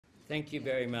Thank you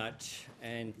very much,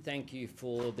 and thank you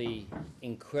for the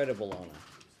incredible honour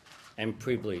and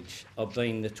privilege of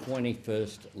being the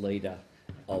 21st leader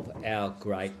of our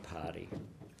great party.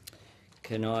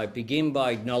 Can I begin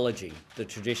by acknowledging the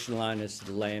traditional owners of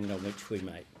the land on which we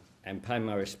meet and pay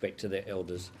my respect to their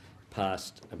elders,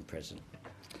 past and present.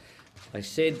 I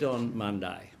said on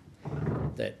Monday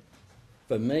that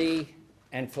for me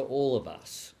and for all of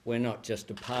us, we're not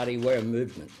just a party, we're a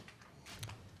movement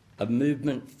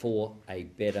for a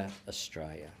better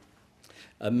Australia,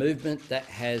 a movement that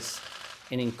has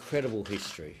an incredible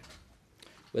history.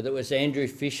 Whether it was Andrew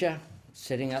Fisher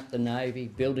setting up the Navy,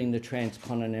 building the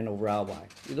Transcontinental Railway.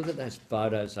 You look at those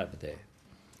photos over there.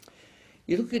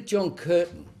 You look at John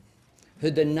Curtin,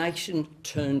 who the nation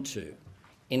turned to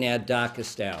in our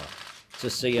darkest hour to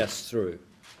see us through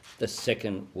the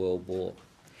Second World War.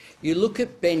 You look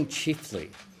at Ben Chifley,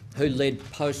 who led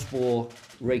post-war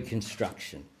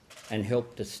reconstruction and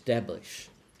helped establish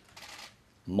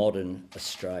modern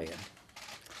Australia.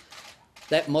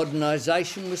 That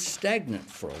modernisation was stagnant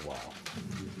for a while.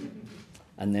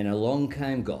 And then along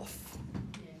came Gough,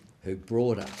 who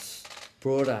brought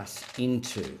us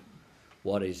into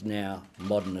what is now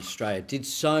modern Australia. Did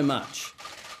so much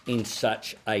in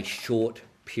such a short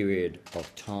period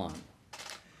of time.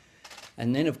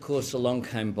 And then, of course, along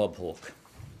came Bob Hawke,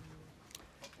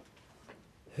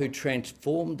 who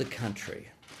transformed the country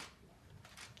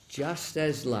just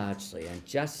as largely and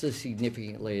just as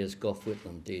significantly as Gough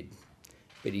Whitlam did.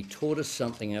 But he taught us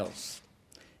something else.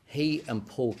 He and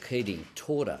Paul Keating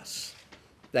taught us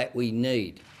that we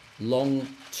need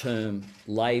long-term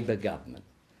Labor government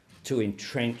to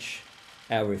entrench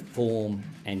our reform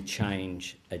and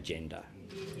change agenda.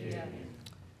 Yeah.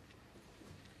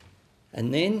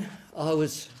 And then I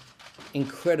was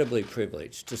incredibly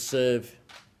privileged to serve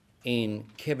in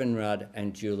Kevin Rudd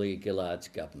and Julia Gillard's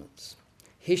governments.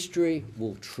 History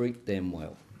will treat them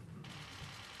well.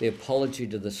 The apology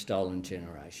to the stolen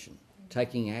generation,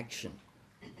 taking action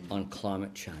on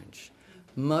climate change.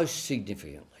 Most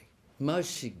significantly,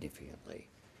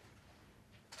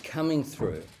 coming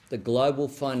through the global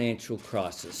financial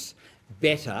crisis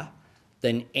better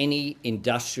than any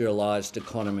industrialised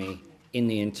economy in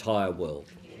the entire world.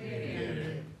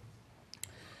 Yeah.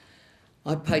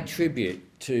 I pay tribute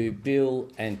to Bill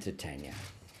and to Tanya.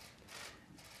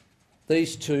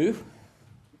 These two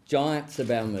giants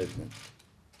of our movement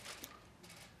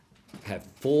have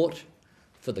fought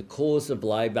for the cause of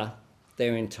Labor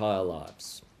their entire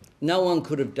lives. No one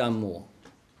could have done more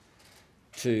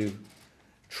to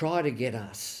try to get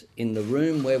us in the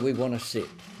room where we want to sit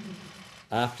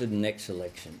after the next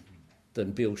election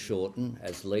than Bill Shorten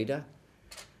as leader,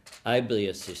 ably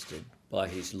assisted by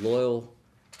his loyal,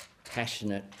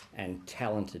 passionate and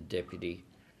talented deputy,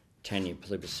 Tanya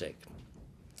Plibersek.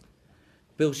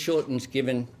 Bill Shorten's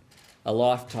given a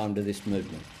lifetime to this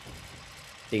movement,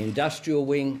 the industrial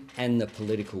wing and the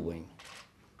political wing,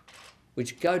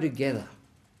 which go together,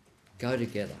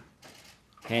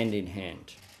 hand in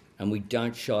hand, and we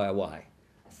don't shy away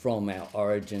from our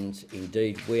origins.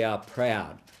 Indeed, we are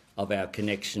proud of our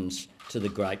connections to the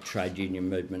great trade union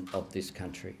movement of this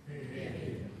country. Yeah.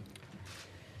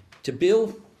 To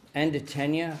Bill and to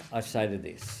Tanya, I say to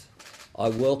this, I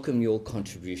welcome your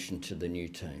contribution to the new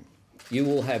team. You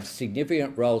will have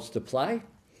significant roles to play,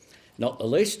 not the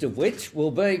least of which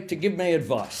will be to give me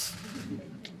advice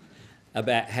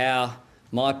about how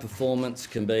my performance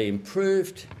can be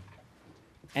improved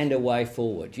and a way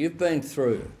forward. You've been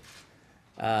through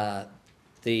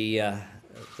the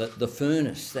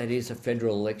furnace that is a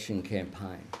federal election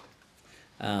campaign.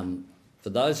 For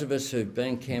those of us who've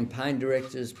been campaign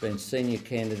directors, been senior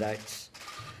candidates,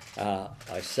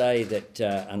 I say that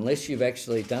unless you've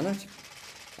actually done it,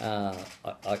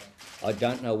 I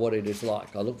don't know what it is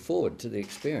like. I look forward to the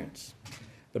experience,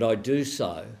 but I do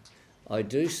so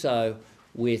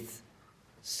with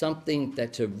something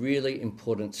that's a really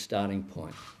important starting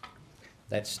point.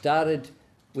 That started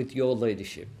with your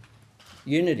leadership.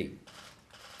 Unity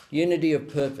of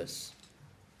purpose.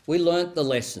 We learnt the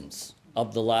lessons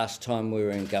of the last time we were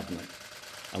in government,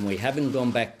 and we haven't gone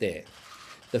back there.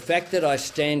 The fact that I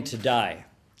stand today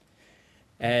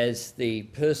as the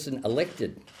person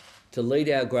elected to lead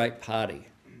our great party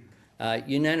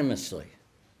unanimously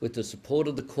with the support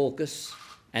of the caucus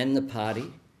and the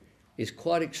party is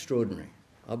quite extraordinary.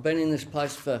 I've been in this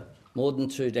place for more than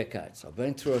 2 decades. I've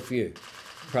been through a few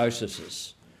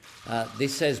processes.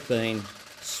 This has been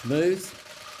smooth,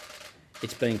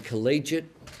 it's been collegiate,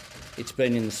 it's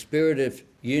been in the spirit of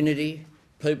unity.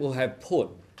 People have put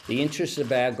the interests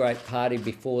of our great party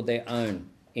before their own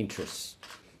interests.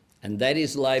 And that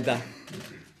is Labor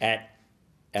at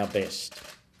our best.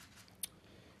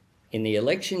 In the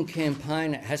election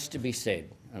campaign, it has to be said,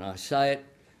 and I say it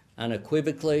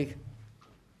unequivocally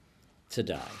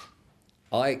today,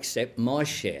 I accept my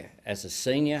share as a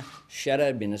senior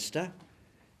shadow minister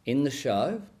in the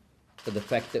show for the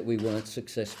fact that we weren't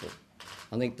successful.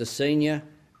 I think the senior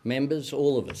members,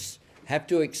 all of us, have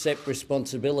to accept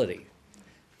responsibility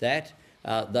that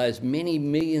those many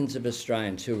millions of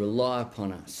Australians who rely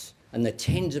upon us and the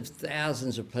tens of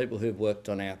thousands of people who've worked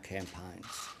on our campaigns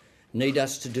need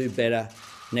us to do better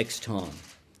next time.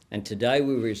 And today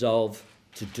we resolve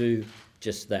to do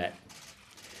just that.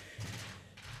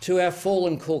 To our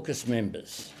fallen caucus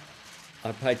members,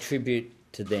 I pay tribute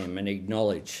to them and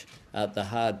acknowledge the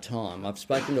hard time. I've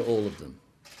spoken to all of them,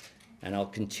 and I'll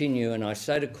continue, and I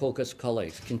say to caucus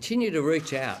colleagues, continue to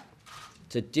reach out.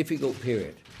 It's a difficult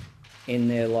period in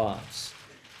their lives,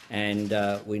 and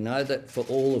we know that for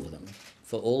all of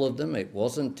them, it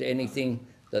wasn't anything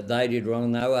that they did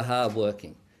wrong. They were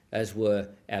hard-working, as were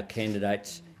our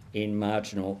candidates in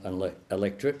marginal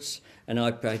electorates, and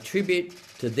I pay tribute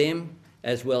to them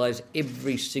as well as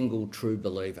every single true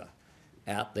believer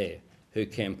out there who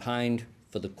campaigned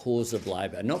for the cause of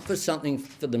Labor, not for something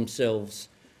for themselves,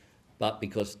 but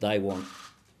because they want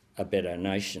a better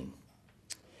nation.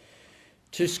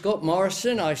 To Scott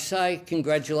Morrison, I say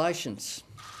congratulations.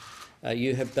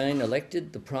 You have been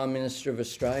elected the Prime Minister of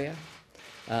Australia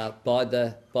by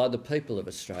the people of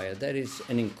Australia. That is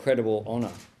an incredible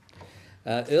honour.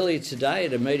 Earlier today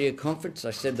at a media conference,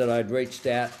 I said that I'd reached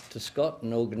out to Scott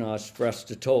and organised for us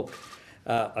to talk.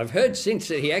 I've heard since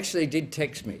that he actually did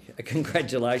text me a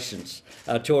congratulations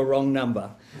to a wrong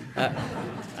number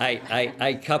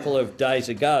a couple of days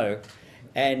ago,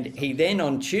 and he then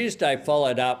on Tuesday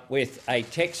followed up with a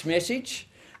text message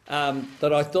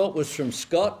that I thought was from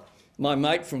Scott, my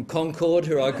mate from Concord,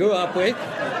 who I grew up with,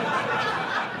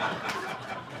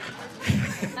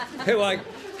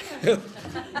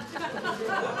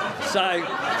 So,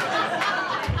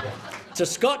 to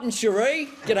Scott and Cherie,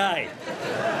 g'day.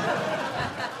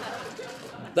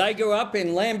 They grew up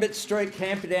in Lambert Street,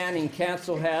 Camperdown in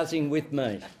council housing with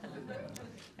me.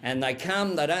 And they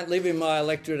don't live in my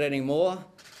electorate anymore.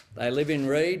 They live in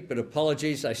Reid, but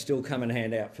apologies, they still come and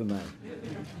hand out for me.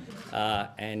 They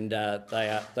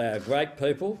are great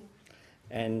people.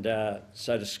 And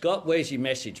so to Scott, where's your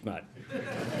message, mate?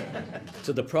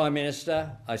 To the Prime Minister,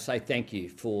 I say thank you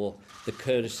for the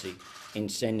courtesy in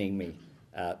sending me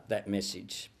that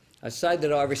message. I say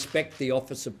that I respect the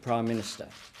office of Prime Minister.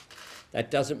 That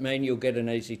doesn't mean you'll get an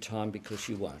easy time, because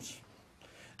you won't.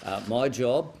 My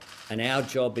job and our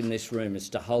job in this room is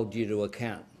to hold you to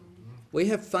account. We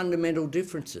have fundamental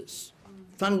differences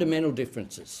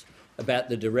about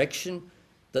the direction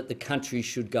that the country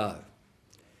should go.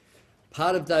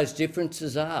 Part of those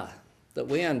differences are that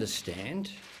we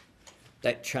understand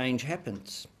that change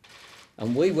happens.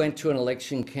 And we went to an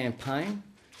election campaign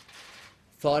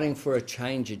fighting for a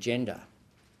change agenda.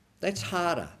 That's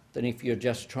harder than if you're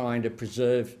just trying to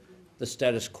preserve the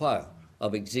status quo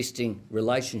of existing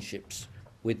relationships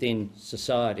within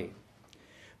society.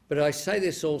 But I say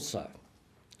this also,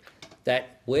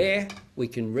 that where we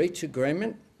can reach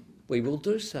agreement, we will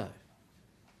do so.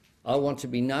 I want to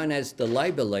be known as the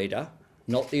Labor leader,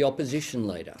 not the opposition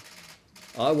leader.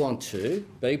 I want to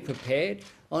be prepared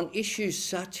on issues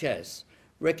such as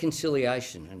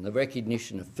reconciliation and the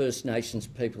recognition of First Nations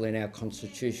people in our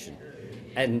Constitution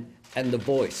and the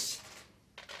voice.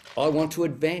 I want to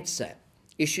advance that.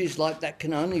 Issues like that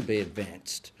can only be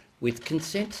advanced with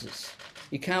consensus.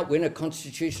 You can't win a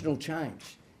constitutional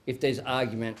change if there's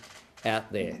argument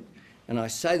out there. And I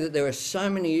say that there are so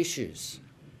many issues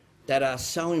that are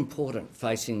so important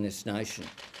facing this nation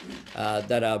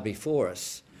that are before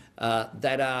us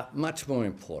that are much more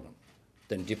important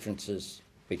than differences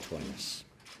between us.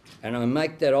 And I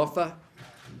make that offer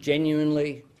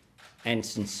genuinely and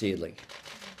sincerely.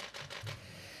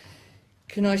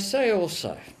 Can I say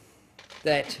also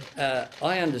that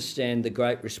I understand the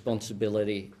great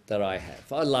responsibility that I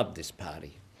have. I love this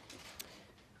party.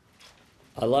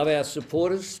 I love our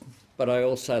supporters, but I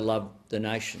also love the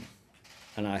nation,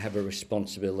 and I have a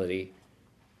responsibility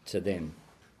to them.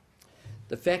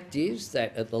 The fact is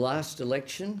that at the last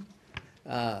election,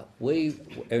 we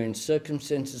are in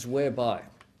circumstances whereby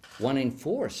 1 in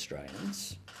 4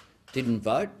 Australians didn't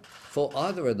vote for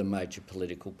either of the major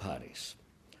political parties.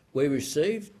 We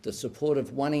received the support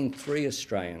of 1 in 3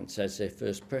 Australians as their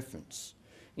first preference.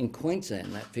 In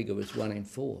Queensland, that figure was 1 in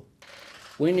 4.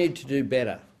 We need to do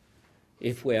better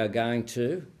if we are going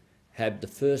to have the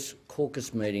first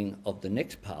caucus meeting of the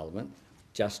next parliament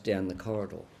just down the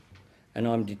corridor. And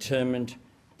I'm determined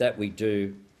that we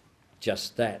do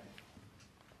just that.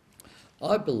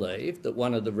 I believe that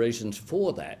one of the reasons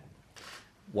for that,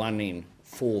 one in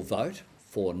 4 vote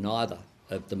for neither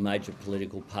of the major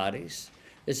political parties,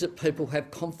 is that people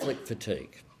have conflict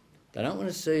fatigue. They don't want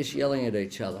to see us yelling at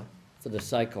each other for the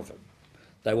sake of it.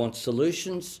 They want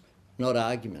solutions, not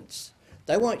arguments.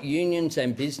 They want unions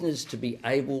and business to be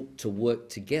able to work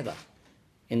together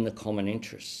in the common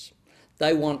interests.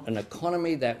 They want an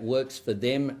economy that works for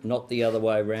them, not the other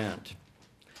way around.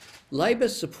 Labor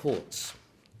supports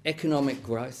economic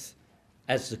growth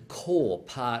as the core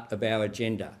part of our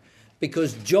agenda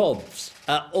because jobs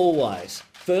are always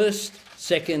first,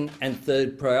 second and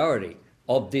third priority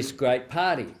of this great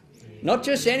party. Not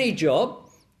just any job,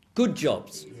 good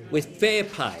jobs with fair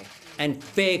pay and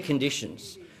fair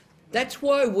conditions. That's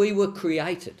why we were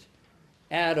created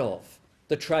out of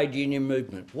the trade union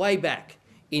movement way back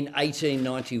in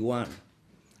 1891.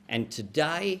 And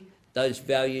today, those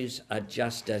values are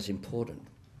just as important.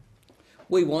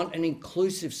 We want an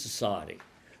inclusive society,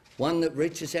 one that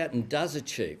reaches out and does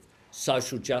achieve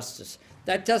social justice.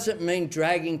 That doesn't mean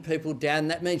dragging people down,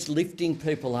 that means lifting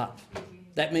people up.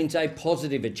 That means a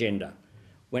positive agenda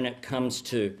when it comes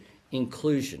to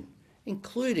inclusion,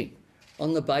 including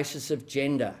on the basis of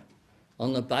gender,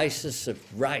 on the basis of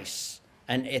race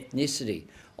and ethnicity,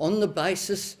 on the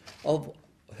basis of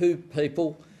who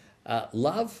people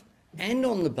love and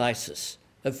on the basis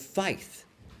of faith.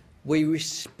 We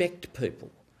respect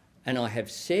people. And I have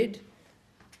said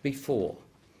before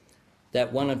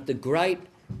that one of the great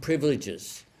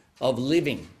privileges of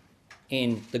living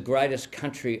in the greatest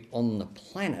country on the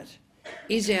planet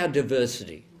is our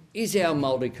diversity, is our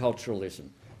multiculturalism.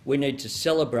 We need to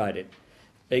celebrate it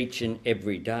each and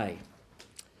every day.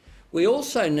 We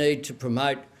also need to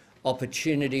promote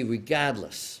opportunity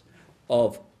regardless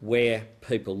of where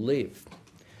people live.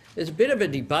 There's a bit of a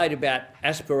debate about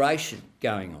aspiration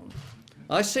going on.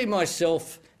 I see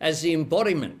myself as the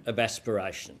embodiment of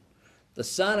aspiration, the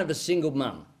son of a single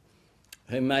mum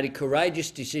who made a courageous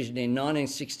decision in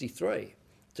 1963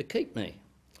 to keep me,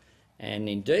 and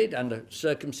indeed under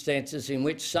circumstances in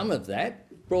which some of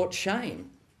that brought shame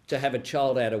to have a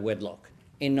child out of wedlock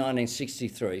in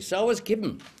 1963. So I was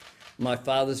given my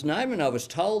father's name and I was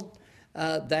told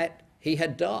that he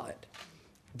had died.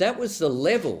 That was the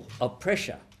level of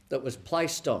pressure that was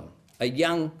placed on a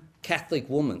young Catholic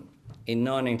woman in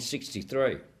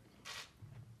 1963.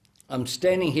 I'm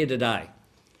standing here today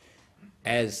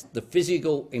as the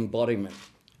physical embodiment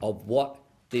of what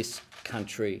this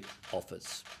country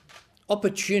offers.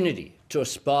 Opportunity to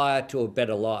aspire to a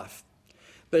better life.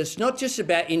 But it's not just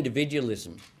about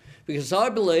individualism, because I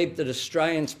believe that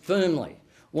Australians firmly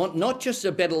want not just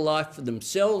a better life for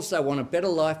themselves, they want a better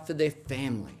life for their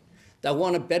family. They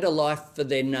want a better life for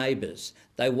their neighbours.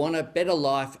 They want a better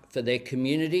life for their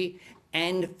community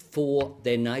and for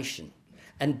their nation.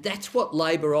 And that's what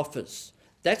Labor offers.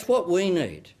 That's what we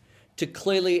need to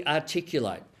clearly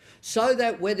articulate, so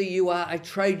that whether you are a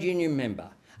trade union member,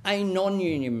 a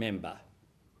non-union member,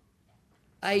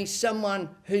 someone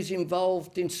who's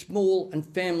involved in small and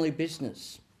family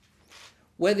business,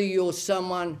 whether you're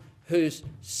someone who's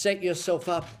set yourself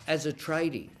up as a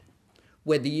tradie,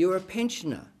 whether you're a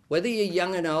pensioner, whether you're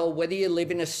young and old, whether you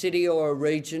live in a city or a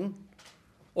region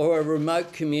or a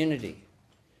remote community,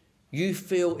 you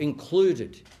feel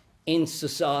included in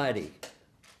society.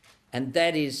 And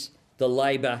that is the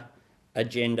Labor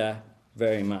agenda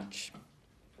very much.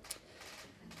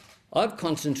 I've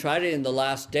concentrated in the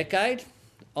last decade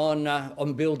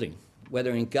on building,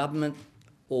 whether in government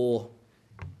or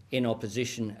in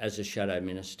opposition as a shadow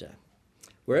minister.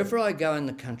 Wherever I go in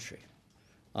the country,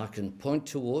 I can point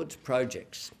towards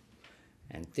projects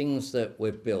and things that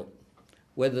we've built,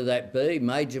 whether that be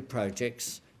major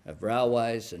projects of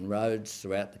railways and roads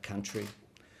throughout the country,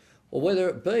 or whether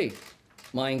it be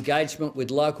my engagement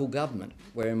with local government,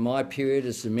 where in my period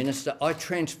as the minister, I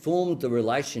transformed the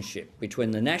relationship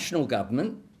between the national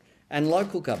government and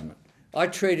local government. I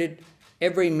treated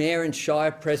every mayor and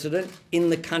shire president in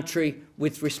the country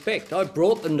with respect. I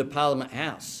brought them to Parliament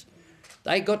House.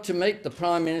 They got to meet the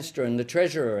Prime Minister and the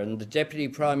Treasurer and the Deputy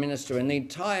Prime Minister and the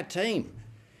entire team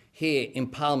here in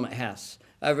Parliament House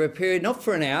over a period, not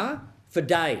for an hour, for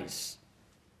days,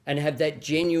 and have that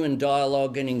genuine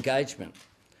dialogue and engagement.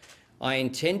 I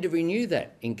intend to renew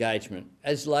that engagement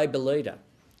as Labor leader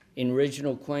in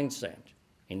regional Queensland,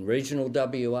 in regional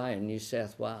WA and New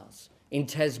South Wales, in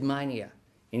Tasmania,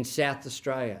 in South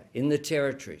Australia, in the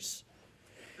Territories.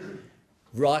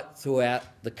 Right throughout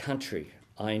the country,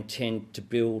 I intend to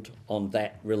build on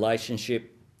that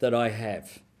relationship that I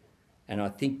have. And I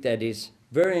think that is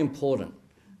very important,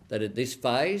 that at this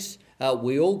phase,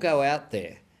 we all go out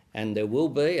there and there will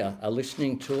be a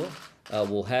listening tour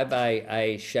will have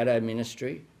a shadow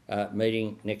ministry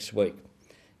meeting next week.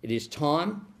 It is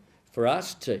time for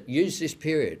us to use this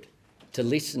period to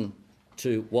listen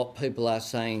to what people are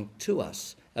saying to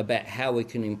us about how we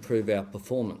can improve our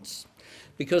performance.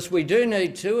 Because we do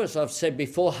need to, as I've said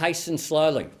before, hasten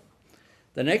slowly.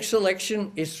 The next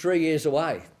election is 3 years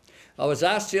away. I was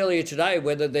asked earlier today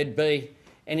whether there'd be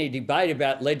any debate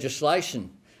about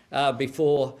legislation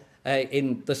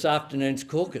in this afternoon's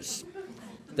caucus.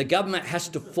 The government has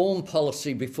to form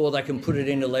policy before they can put it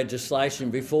into legislation,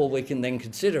 before we can then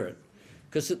consider it.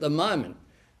 Because at the moment,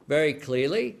 very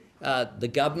clearly, the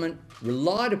government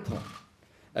relied upon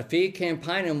a fear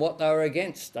campaign, and what they were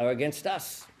against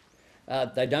us.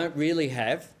 They don't really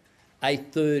have a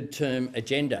third-term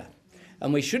agenda.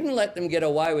 And we shouldn't let them get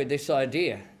away with this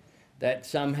idea that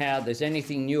somehow there's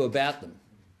anything new about them,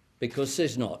 because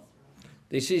there's not.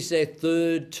 This is their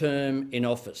third term in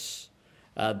office.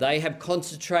 They have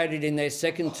concentrated in their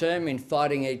second term in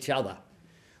fighting each other.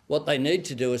 What they need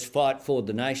to do is fight for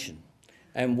the nation,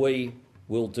 and we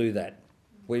will do that.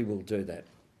 We will do that.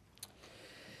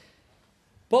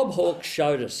 Bob Hawke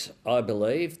showed us, I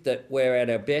believe, that we're at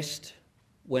our best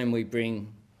when we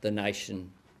bring the nation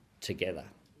together.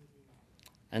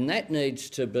 And that needs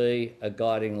to be a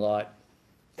guiding light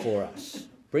for us,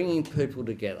 bringing people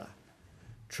together,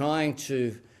 trying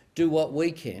to do what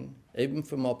we can, even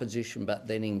from opposition, but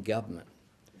then in government,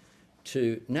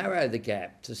 to narrow the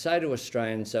gap, to say to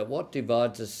Australians that what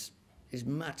divides us is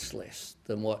much less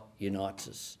than what unites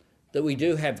us, that we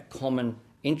do have common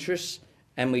interests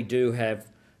and we do have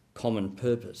common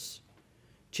purpose.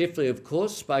 Chifley, of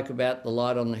course, spoke about the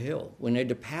light on the hill. We need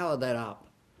to power that up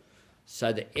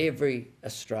so that every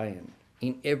Australian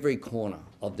in every corner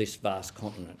of this vast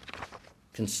continent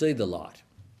can see the light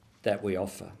that we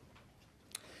offer.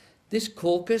 This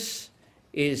caucus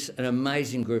is an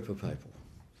amazing group of people.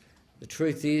 The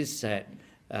truth is that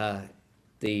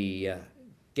the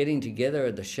getting together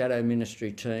of the shadow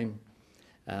ministry team,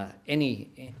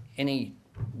 any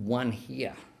one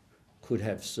here could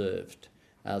have served.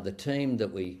 The team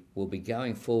that we will be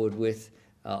going forward with,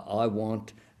 I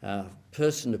want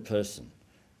person to person,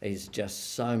 is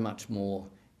just so much more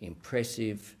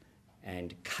impressive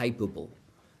and capable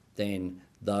than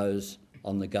those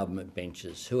on the government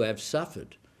benches who have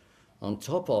suffered on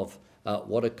top of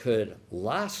what occurred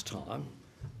last time,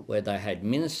 where they had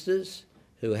ministers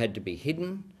who had to be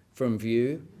hidden from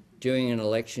view during an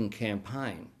election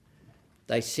campaign.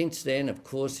 They since then, of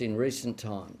course, in recent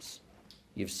times,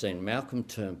 you've seen Malcolm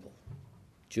Turnbull,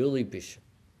 Julie Bishop,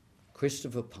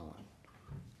 Christopher Pyne,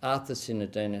 Arthur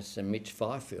Sinodinos and Mitch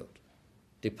Fifield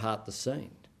depart the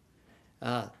scene.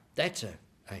 That's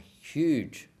a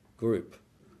huge group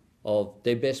of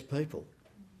their best people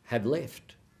have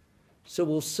left. So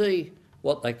we'll see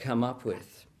what they come up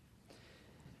with.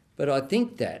 But I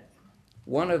think that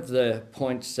one of the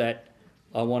points that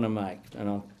I want to make, and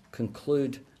I'll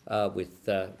conclude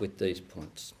with these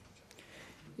points,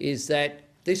 is that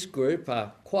this group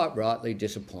are quite rightly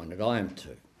disappointed. I am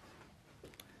too.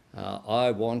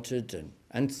 I wanted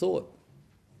and thought,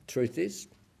 truth is,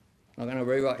 I'm going to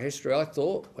rewrite history. I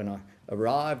thought when I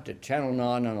arrived at Channel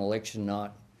 9 on election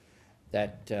night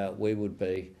that we would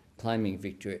be claiming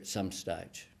victory at some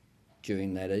stage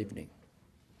during that evening.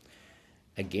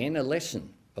 Again, a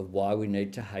lesson of why we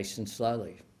need to hasten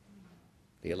slowly.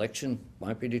 The election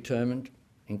won't be determined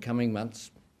in coming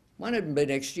months. Won't even be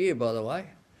next year, by the way.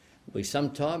 It'll be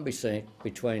sometime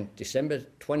between December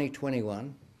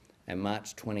 2021 and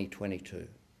March 2022.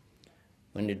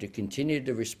 We need to continue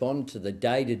to respond to the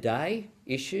day-to-day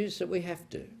issues that we have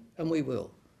to, and we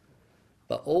will,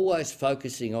 but always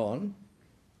focusing on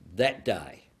that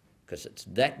day, because it's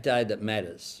that day that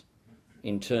matters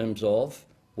in terms of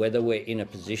whether we're in a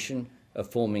position of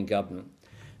forming government.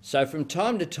 So from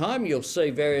time to time you'll see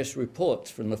various reports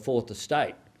from the Fourth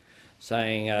Estate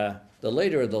saying the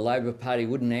leader of the Labor Party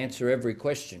wouldn't answer every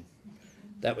question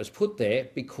that was put there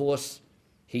because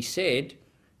he said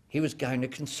he was going to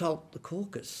consult the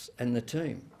caucus and the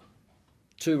team.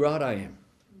 Too right I am.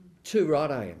 Too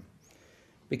right I am.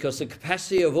 Because the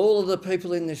capacity of all of the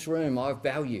people in this room I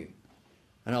value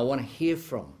and I want to hear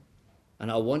from,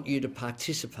 and I want you to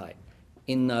participate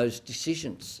in those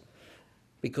decisions,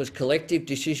 because collective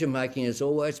decision-making is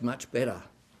always much better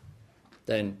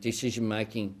than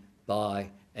decision-making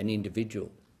by an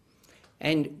individual.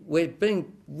 And we've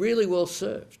been really well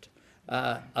served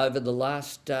over the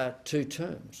last 2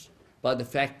 terms by the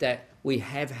fact that we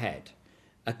have had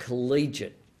a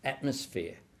collegiate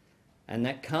atmosphere, and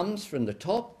that comes from the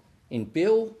top in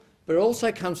Bill, but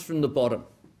also comes from the bottom.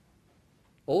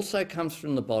 Also comes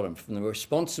from the bottom, from the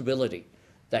responsibility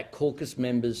that caucus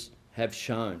members have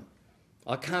shown.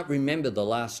 I can't remember the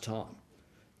last time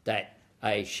that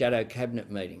a shadow cabinet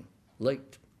meeting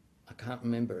leaked. I can't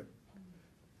remember it.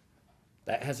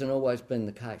 That hasn't always been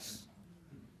the case.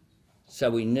 So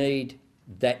we need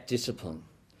that discipline.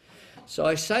 So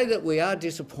I say that we are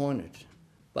disappointed,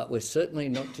 but we're certainly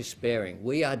not despairing.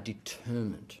 We are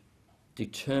determined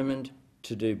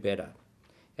to do better.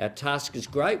 Our task is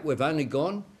great. We've only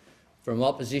gone from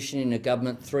opposition in a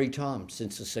government 3 times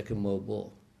since the Second World War.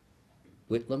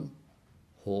 Whitlam,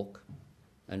 Hawke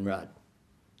and Rudd.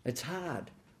 It's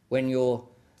hard when you're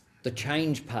the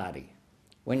change party,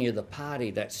 when you're the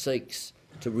party that seeks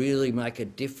to really make a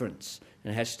difference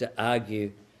and has to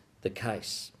argue the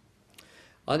case.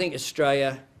 I think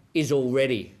Australia is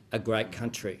already a great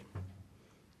country.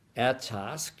 Our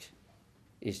task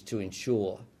is to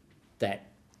ensure that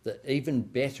the even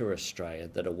better Australia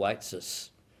that awaits us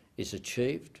is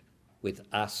achieved with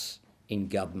us in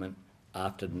government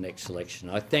after the next election.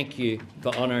 I thank you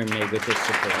for honouring me with this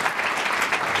support.